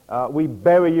there. We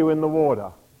bury you in the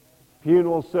water.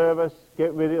 Funeral service,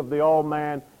 get rid of the old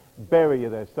man, bury you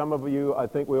there. Some of you, I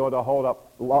think we ought to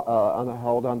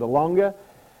hold under longer.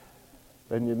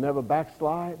 Then you'd never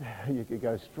backslide. You could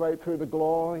go straight through the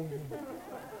glory.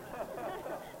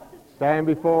 Stand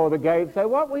before the gate and say,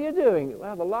 what were you doing?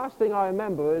 Well, the last thing I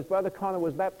remember is Brother Connor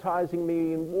was baptizing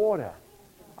me in water.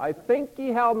 I think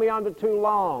he held me under too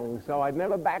long, so I'd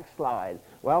never backslide.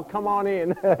 Well, come on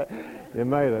in. You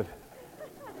made it.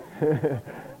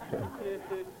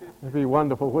 It'd be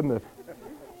wonderful, wouldn't it?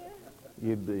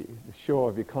 You'd be sure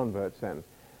of your converts then.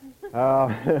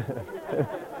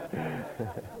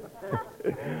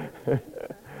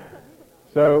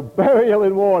 So, burial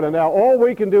in water. Now, all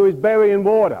we can do is bury in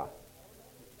water.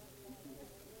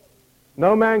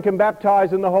 No man can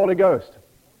baptize in the Holy Ghost.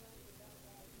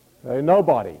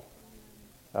 Nobody.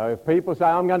 If people say,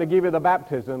 I'm going to give you the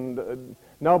baptism,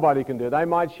 nobody can do it. They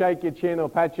might shake your chin or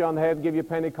pat you on the head, give you a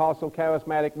Pentecostal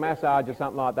charismatic massage or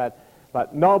something like that.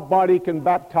 But nobody can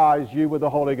baptize you with the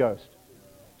Holy Ghost.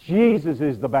 Jesus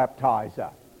is the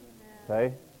baptizer.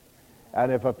 See?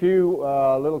 And if a few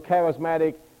little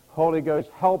charismatic Holy Ghost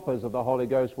helpers of the Holy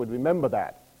Ghost would remember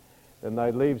that, then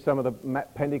they'd leave some of the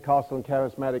Pentecostal and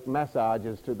charismatic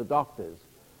massages to the doctors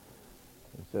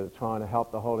instead of trying to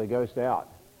help the Holy Ghost out.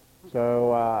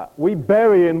 So we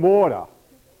bury in water,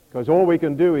 because all we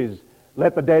can do is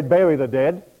let the dead bury the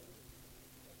dead.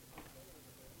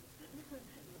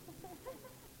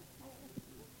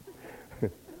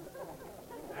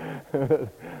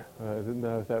 I didn't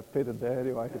know if that fitted there.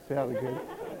 Anyway, it sounded good.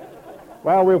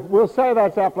 Well, we'll say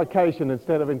that's application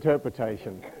instead of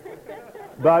interpretation.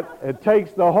 But it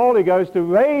takes the Holy Ghost to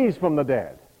raise from the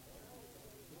dead.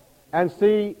 And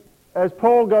see, as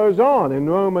Paul goes on in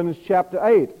Romans chapter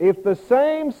 8, if the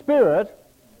same Spirit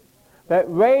that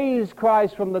raised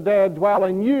Christ from the dead dwell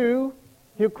in you,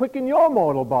 he'll quicken your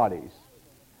mortal bodies.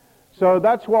 So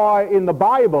that's why in the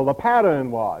Bible the pattern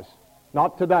was,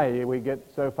 not today, we get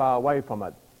so far away from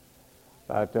it,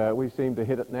 but we seem to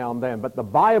hit it now and then. But the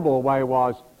Bible way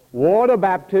was water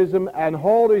baptism and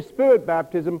Holy Spirit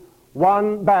baptism,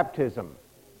 one baptism.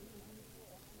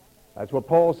 That's what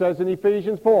Paul says in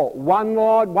Ephesians 4. One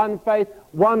Lord, one faith,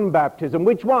 one baptism.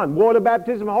 Which one? Water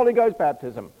baptism, Holy Ghost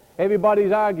baptism.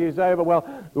 Everybody argues over, well,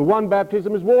 the one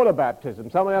baptism is water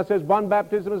baptism. Someone else says one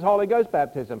baptism is Holy Ghost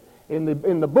baptism. In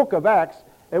the book of Acts,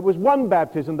 it was one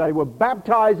baptism. They were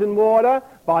baptized in water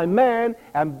by man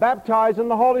and baptized in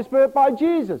the Holy Spirit by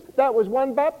Jesus. That was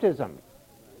one baptism.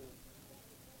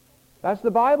 That's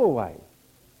the Bible way.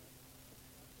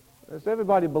 Does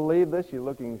everybody believe this? You're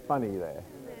looking funny there.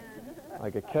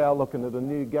 Like a cow looking at a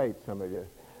new gate, some of you.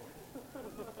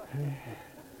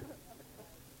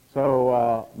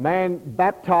 So man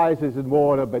baptizes in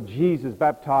water, but Jesus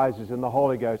baptizes in the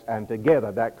Holy Ghost, and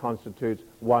together that constitutes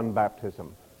one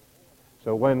baptism.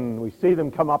 So when we see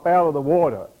them come up out of the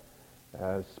water,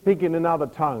 speaking in other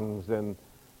tongues, then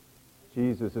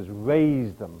Jesus has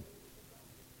raised them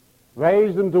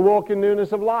to walk in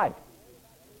newness of life.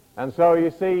 And so you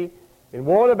see, in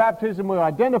water baptism we're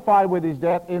identified with his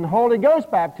death. In Holy Ghost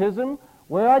baptism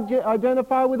we're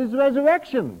identified with his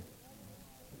resurrection.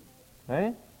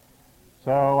 Okay?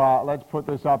 So let's put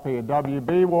this up here.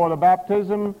 WB, water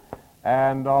baptism,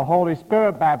 and Holy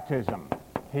Spirit baptism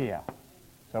here.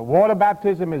 So water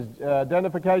baptism is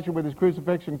identification with his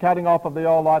crucifixion, cutting off of the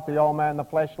old life, the old man, the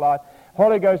flesh life.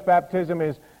 Holy Ghost baptism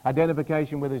is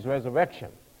identification with his resurrection.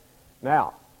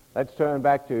 Now, let's turn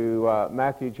back to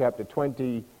Matthew chapter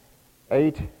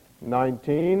 28,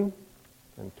 19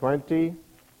 and 20.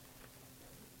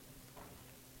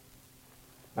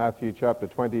 Matthew chapter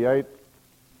 28.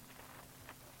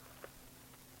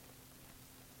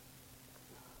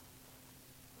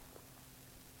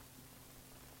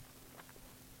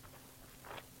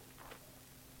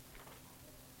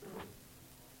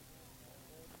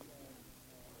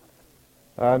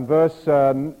 And verse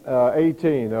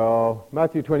 18, or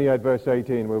Matthew 28, verse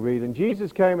 18, we'll read, And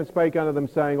Jesus came and spake unto them,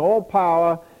 saying, All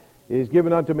power is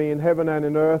given unto me in heaven and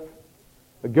in earth.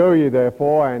 Go ye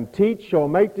therefore, and teach or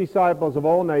make disciples of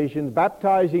all nations,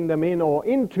 baptizing them in or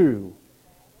into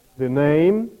the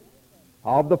name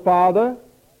of the Father,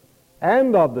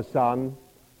 and of the Son,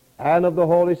 and of the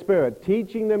Holy Spirit,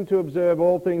 teaching them to observe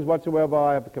all things whatsoever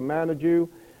I have commanded you,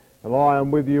 and I am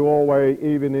with you always,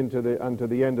 even unto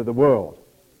the end of the world.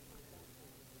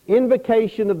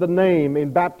 Invocation of the name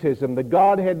in baptism, the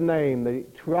Godhead name, the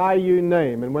triune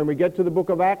name. And when we get to the book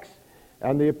of Acts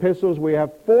and the epistles, we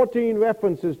have 14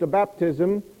 references to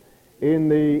baptism in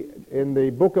the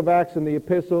book of Acts and the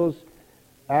epistles,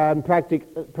 and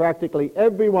practically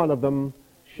every one of them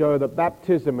show that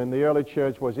baptism in the early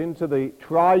church was into the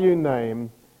triune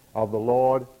name of the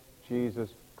Lord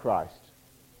Jesus Christ.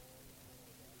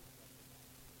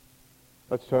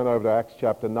 Let's turn over to Acts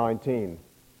chapter 19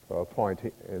 for a point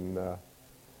in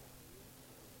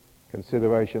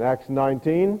consideration. Acts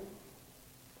 19.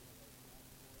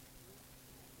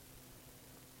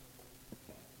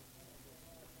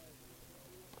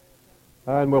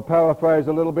 And we'll paraphrase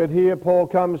a little bit here. Paul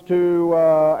comes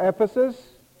to Ephesus,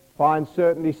 finds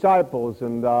certain disciples,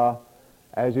 and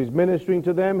as he's ministering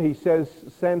to them, he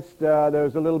sensed there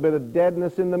was a little bit of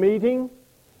deadness in the meeting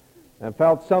and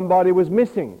felt somebody was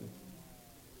missing.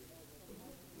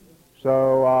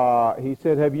 So he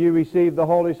said, Have you received the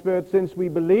Holy Spirit since you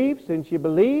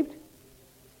believed?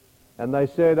 And they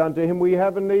said unto him, We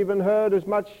haven't even heard as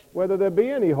much whether there be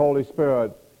any Holy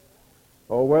Spirit,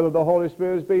 or whether the Holy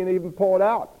Spirit is being even poured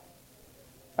out.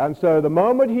 And so the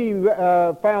moment he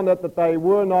found out that they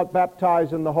were not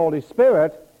baptized in the Holy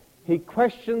Spirit, he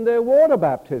questioned their water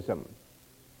baptism.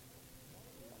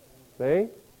 See?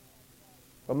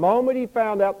 The moment he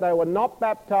found out they were not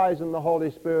baptized in the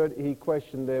Holy Spirit, he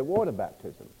questioned their water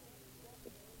baptism.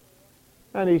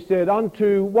 And he said,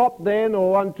 unto what then,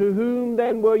 or unto whom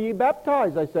then were ye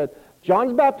baptized? They said,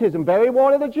 John's baptism, very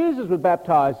water that Jesus was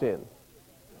baptized in.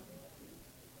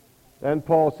 Then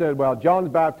Paul said, well, John's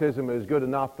baptism is good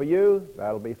enough for you.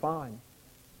 That'll be fine.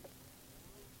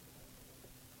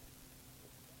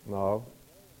 No.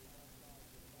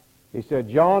 He said,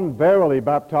 John verily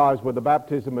baptized with the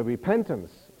baptism of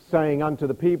repentance, saying unto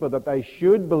the people that they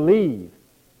should believe,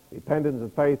 repentance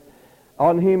and faith,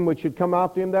 on him which should come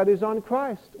after him, that is on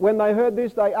Christ. When they heard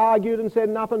this, they argued and said,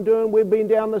 nothing doing. We've been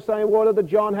down the same water that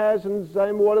John has and the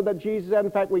same water that Jesus had.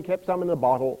 In fact, we kept some in a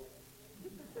bottle.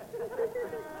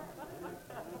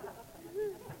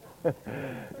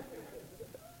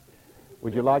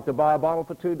 Would you like to buy a bottle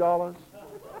for $2?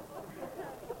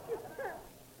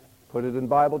 Put it in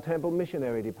Bible Temple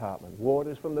Missionary Department.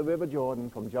 Waters from the River Jordan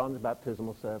from John's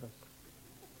baptismal service.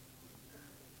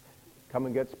 Come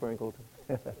and get sprinkled.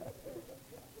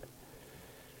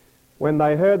 When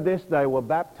they heard this, they were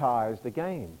baptized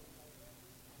again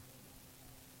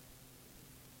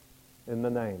in the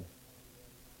name.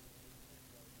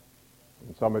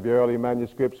 And some of your early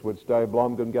manuscripts, which Dave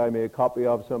Blomgren gave me a copy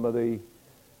of, some of the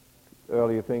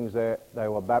earlier things there, they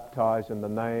were baptized in the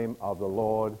name of the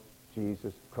Lord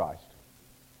Jesus Christ.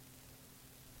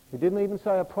 He didn't even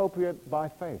say appropriate by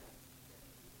faith.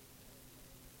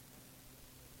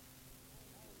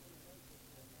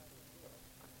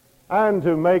 And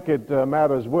to make it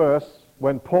matters worse,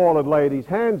 when Paul had laid his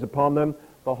hands upon them,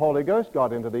 the Holy Ghost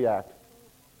got into the act.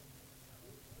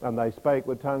 And they spake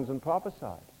with tongues and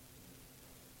prophesied.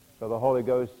 So the Holy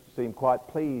Ghost seemed quite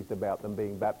pleased about them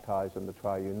being baptized in the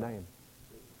triune name.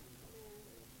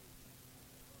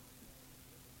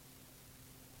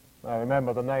 Now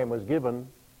remember, the name was given,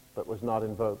 but was not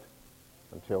invoked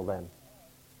until then.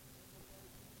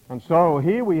 And so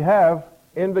here we have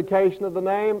invocation of the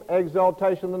name,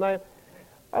 exaltation of the name.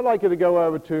 I'd like you to go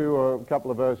over to a couple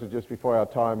of verses just before our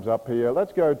time's up here.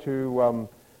 Let's go to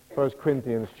 1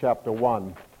 Corinthians chapter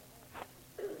 1.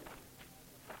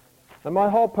 And my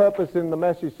whole purpose in the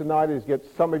message tonight is get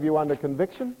some of you under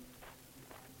conviction.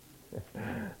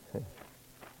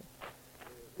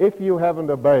 If you haven't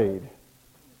obeyed,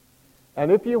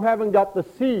 and if you haven't got the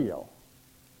seal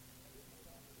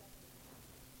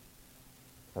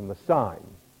and the sign,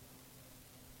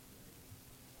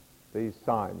 these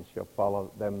signs shall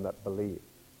follow them that believe.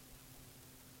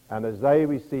 And as they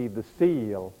received the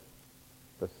seal,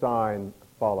 the sign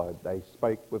followed. They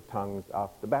spake with tongues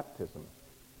after baptism.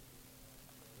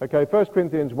 Okay, 1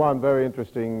 Corinthians 1, very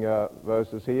interesting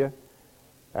verses here,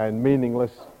 and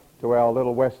meaningless to our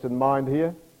little Western mind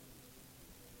here.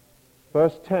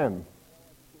 Verse 10.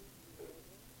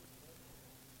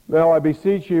 Now I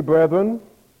beseech you, brethren,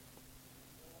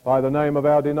 by the name of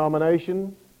our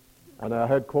denomination and our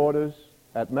headquarters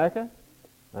at Mecca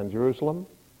and Jerusalem.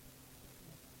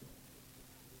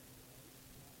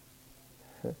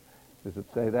 Does it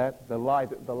say that? The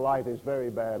light is very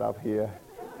bad up here.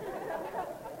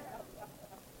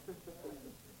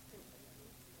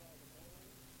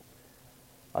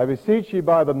 I beseech you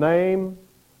by the name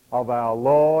of our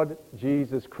Lord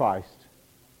Jesus Christ,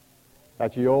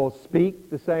 that ye all speak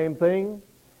the same thing,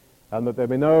 and that there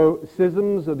be no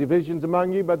schisms or divisions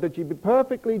among you, but that ye be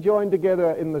perfectly joined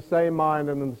together in the same mind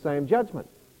and in the same judgment.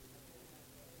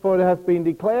 For it hath been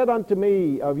declared unto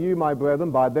me of you, my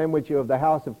brethren, by them which are of the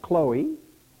house of Chloe,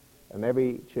 and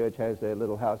every church has their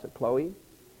little house of Chloe,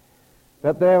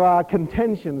 that there are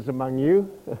contentions among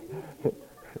you.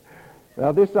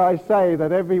 Now this I say,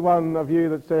 that every one of you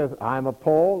that saith, I am of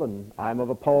Paul, and I am of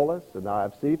Apollos, and I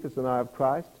have Cephas, and I have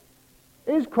Christ.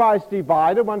 Is Christ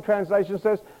divided? One translation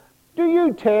says, do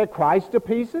you tear Christ to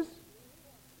pieces?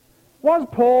 Was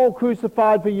Paul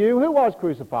crucified for you? Who was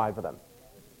crucified for them?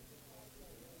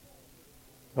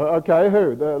 Okay,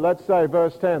 who? Let's say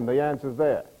verse 10, the answer's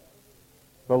there.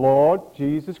 The Lord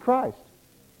Jesus Christ.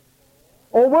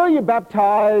 Or were you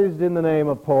baptized in the name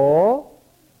of Paul?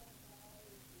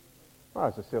 Well,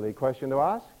 that's a silly question to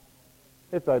ask.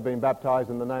 If they'd been baptized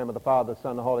in the name of the Father, the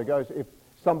Son, and the Holy Ghost, if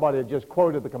somebody had just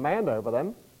quoted the command over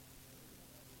them.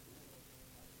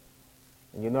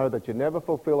 And you know that you never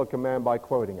fulfill a command by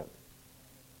quoting it.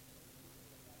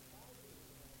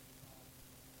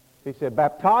 He said,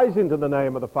 baptize into the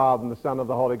name of the Father and the Son and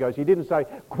the Holy Ghost. He didn't say,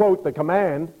 quote the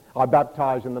command, I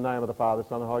baptize in the name of the Father,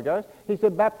 Son, and the Holy Ghost. He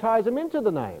said, baptize them into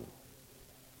the name.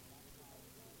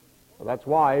 Well, that's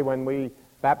why when we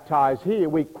baptize here,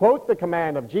 we quote the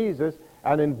command of Jesus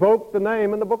and invoke the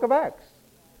name in the book of Acts.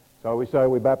 So we say,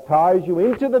 we baptize you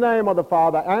into the name of the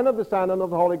Father and of the Son and of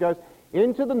the Holy Ghost,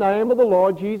 into the name of the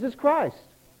Lord Jesus Christ.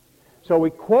 So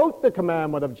we quote the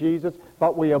commandment of Jesus,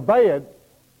 but we obey it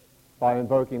by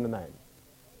invoking the name.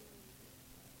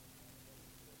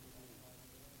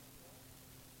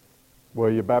 Were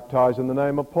you baptized in the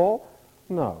name of Paul?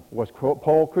 No. Was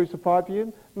Paul crucified for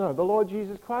you? No. The Lord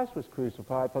Jesus Christ was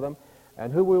crucified for them.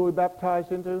 And who were we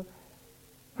baptized into?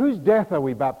 Whose death are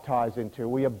we baptized into?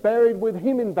 We are buried with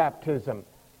him in baptism.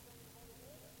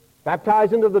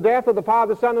 Baptized into the death of the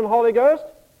Father, Son, and Holy Ghost?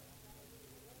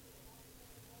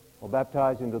 Or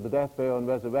baptized into the death, burial, and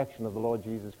resurrection of the Lord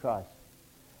Jesus Christ?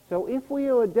 So if we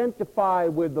are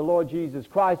identified with the Lord Jesus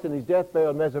Christ and his death,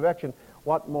 burial, and resurrection,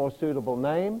 what more suitable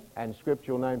name and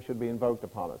scriptural name should be invoked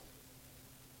upon us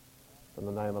than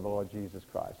the name of the Lord Jesus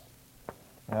Christ?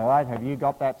 All right, have you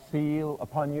got that seal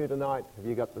upon you tonight? Have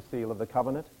you got the seal of the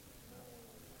covenant?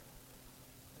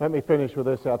 Let me finish with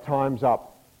this. Our time's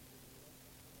up.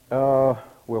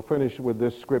 We'll finish with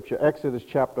this scripture. Exodus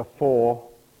chapter 4,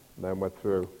 then we're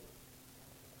through.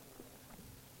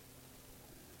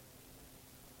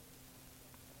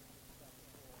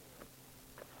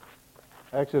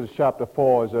 Exodus chapter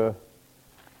 4 is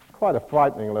quite a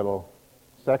frightening little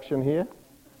section here.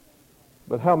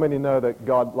 But how many know that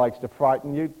God likes to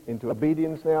frighten you into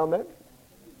obedience now and then?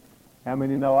 How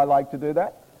many know I like to do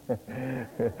that?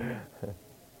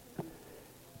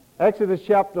 Exodus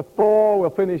chapter 4, we'll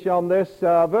finish on this,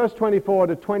 verse 24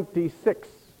 to 26.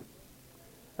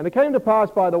 And it came to pass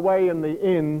by the way in the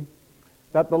inn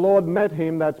that the Lord met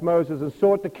him, that's Moses, and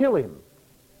sought to kill him.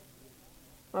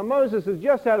 Now Moses has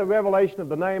just had a revelation of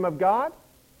the name of God.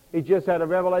 He just had a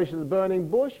revelation of the burning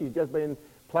bush. He's just been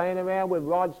playing around with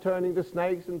rods turning to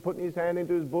snakes and putting his hand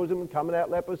into his bosom and coming out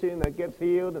leprosy and that gets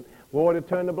healed and water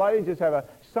turned to blood. He just had a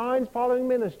signs following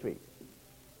ministry.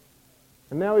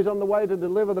 And now he's on the way to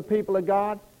deliver the people of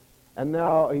God, and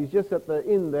now he's just at the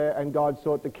inn there, and God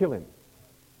sought to kill him.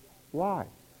 Why?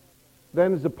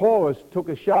 Then Zipporah took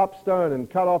a sharp stone and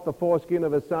cut off the foreskin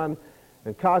of her son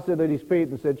and cast it at his feet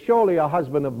and said, "Surely a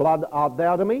husband of blood art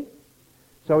thou to me?"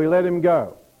 So he let him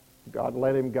go. God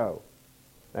let him go.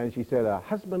 And she said, "A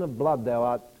husband of blood thou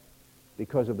art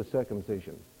because of the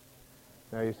circumcision."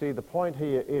 Now you see, the point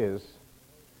here is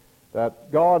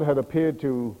that God had appeared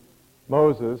to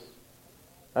Moses,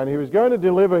 and he was going to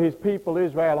deliver his people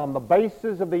Israel on the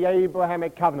basis of the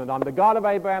Abrahamic covenant. I'm the God of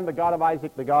Abraham, the God of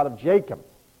Isaac, the God of Jacob.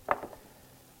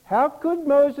 How could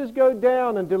Moses go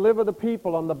down and deliver the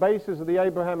people on the basis of the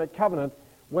Abrahamic covenant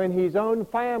when his own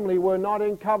family were not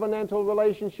in covenantal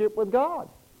relationship with God?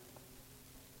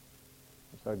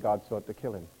 So God sought to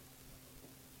kill him.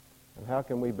 And how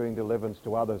can we bring deliverance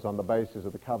to others on the basis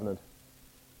of the covenant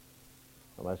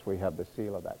unless we have the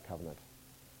seal of that covenant?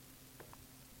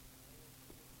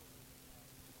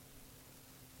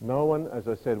 No one, as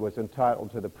I said, was entitled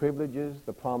to the privileges,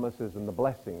 the promises, and the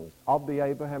blessings of the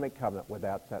Abrahamic covenant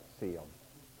without that seal.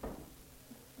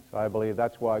 So I believe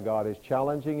that's why God is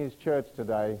challenging his church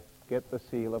today. Get the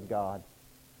seal of God.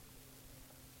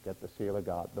 Get the seal of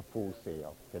God, the full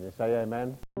seal. Can you say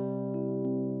amen?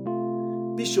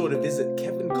 Be sure to visit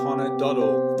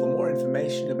kevinconnor.org for more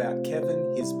information about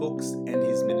Kevin, his books, and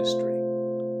his ministry.